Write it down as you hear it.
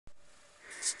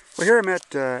Well, here I'm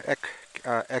at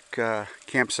Eck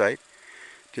campsite.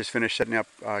 Just finished setting up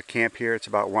camp here. It's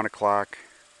about 1 o'clock.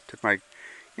 Took my,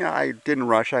 I didn't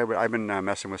rush. I've been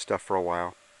messing with stuff for a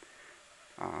while.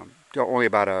 Only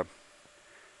about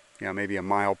maybe a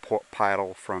mile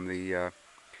paddle from the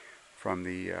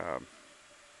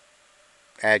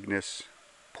Agnes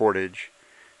portage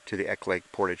to the Eck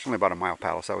Lake portage. Only about a mile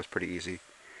paddle, so that was pretty easy.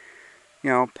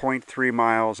 0.3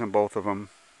 miles in both of them.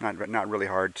 Not really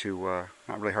hard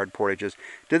portages.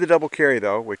 Did the double carry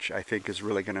though, which I think is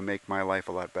really going to make my life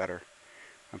a lot better.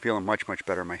 I'm feeling much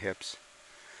better in my hips.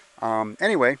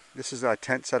 Anyway, this is a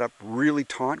tent set up really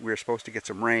taut. We were supposed to get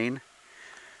some rain.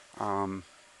 Not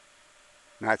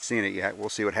seeing it yet. We'll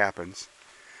see what happens.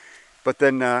 But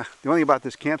then the only thing about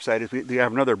this campsite is we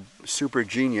have another super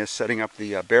genius setting up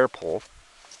the bear pole.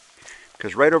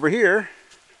 Because right over here,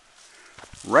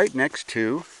 right next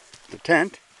to the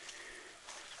tent,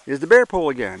 is the bear pole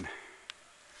again.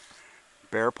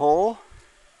 Bear pole,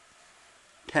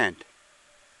 tent.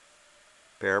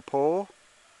 Bear pole,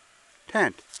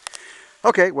 tent.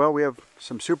 Okay, well, we have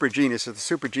some super geniuses. The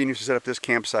super genius who set up this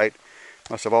campsite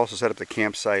must have also set up the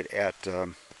campsite at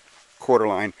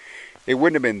Quarterline. It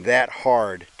wouldn't have been that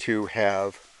hard to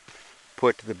have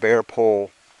put the bear pole,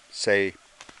 say,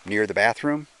 near the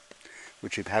bathroom,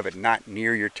 which you'd have it not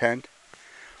near your tent,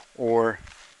 or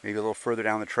maybe a little further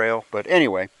down the trail. But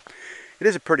anyway, it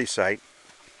is a pretty sight.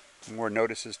 More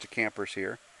notices to campers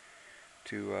here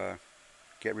to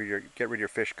get rid of your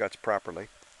fish guts properly.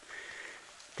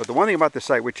 But the one thing about the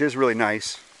site, which is really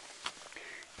nice,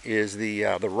 is the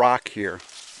rock here.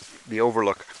 The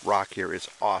overlook rock here is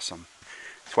awesome.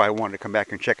 That's why I wanted to come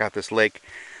back and check out this lake.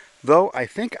 Though I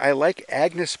think I like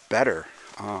Agnes better.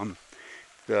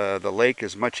 The lake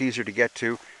is much easier to get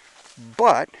to,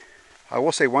 but I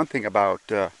will say one thing about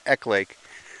Eck Lake.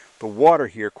 The water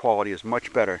here quality is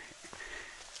much better.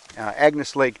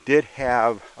 Agnes Lake did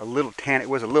have a little it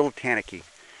was a little tannicky.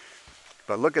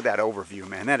 But look at that overview,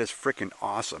 man. That is freaking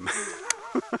awesome.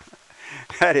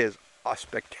 That is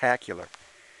spectacular.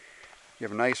 You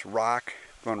have a nice rock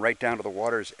going right down to the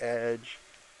water's edge.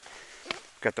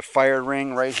 Got the fire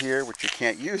ring right here, which you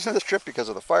can't use on this trip because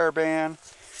of the fire ban.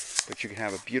 But you can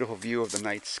have a beautiful view of the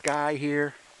night sky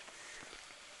here.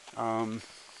 I've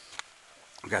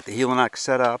got the helinox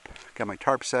set up. Got my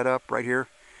tarp set up right here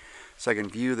so I can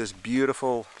view this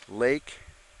beautiful lake.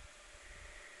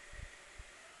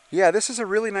 Yeah, this is a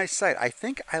really nice site. I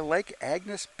think I like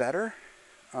Agnes better,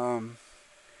 with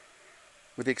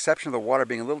the exception of the water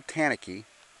being a little tannicky.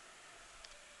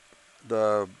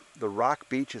 The rock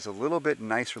beach is a little bit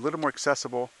nicer, a little more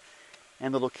accessible,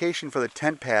 and the location for the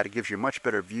tent pad gives you a much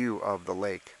better view of the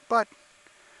lake. But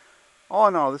all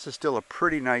in all, this is still a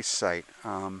pretty nice site.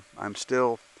 I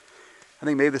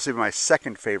think maybe this is my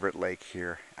second favorite lake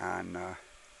here here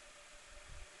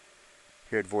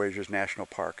at Voyageurs National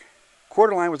Park.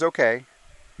 Quarterline was okay.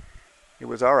 It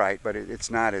was all right, but it's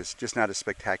just not as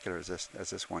spectacular as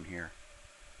this one here.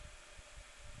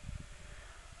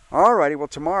 Alrighty, well,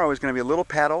 tomorrow is going to be a little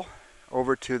paddle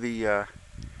over to the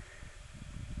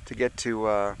to get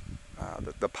to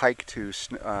the pike to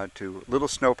Little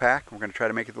Snowpack. We're going to try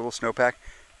to make it the Little Snowpack.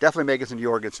 Definitely make it into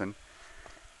Jorgensen,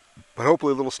 but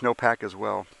hopefully a little snowpack as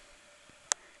well.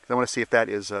 Because I want to see if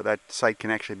that site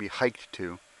can actually be hiked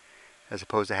to, as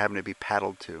opposed to having it be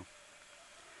paddled to.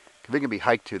 If it can be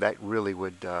hiked to, that really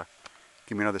would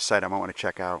give me another site I might want to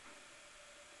check out.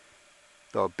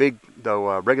 The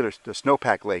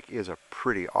Snowpack Lake is a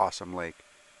pretty awesome lake.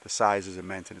 The size is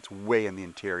immense, and it's way in the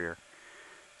interior.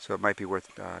 So it might be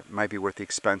worth the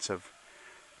expense of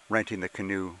renting the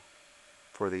canoe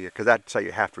because that site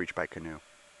you have to reach by canoe.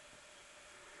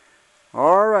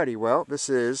 Alrighty, well, this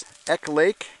is Eck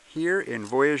Lake here in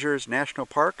Voyageurs National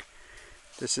Park.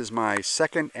 This is my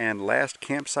second and last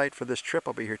campsite for this trip.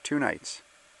 I'll be here 2 nights.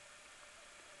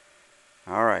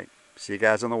 Alright, see you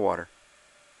guys on the water.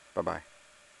 Bye-bye.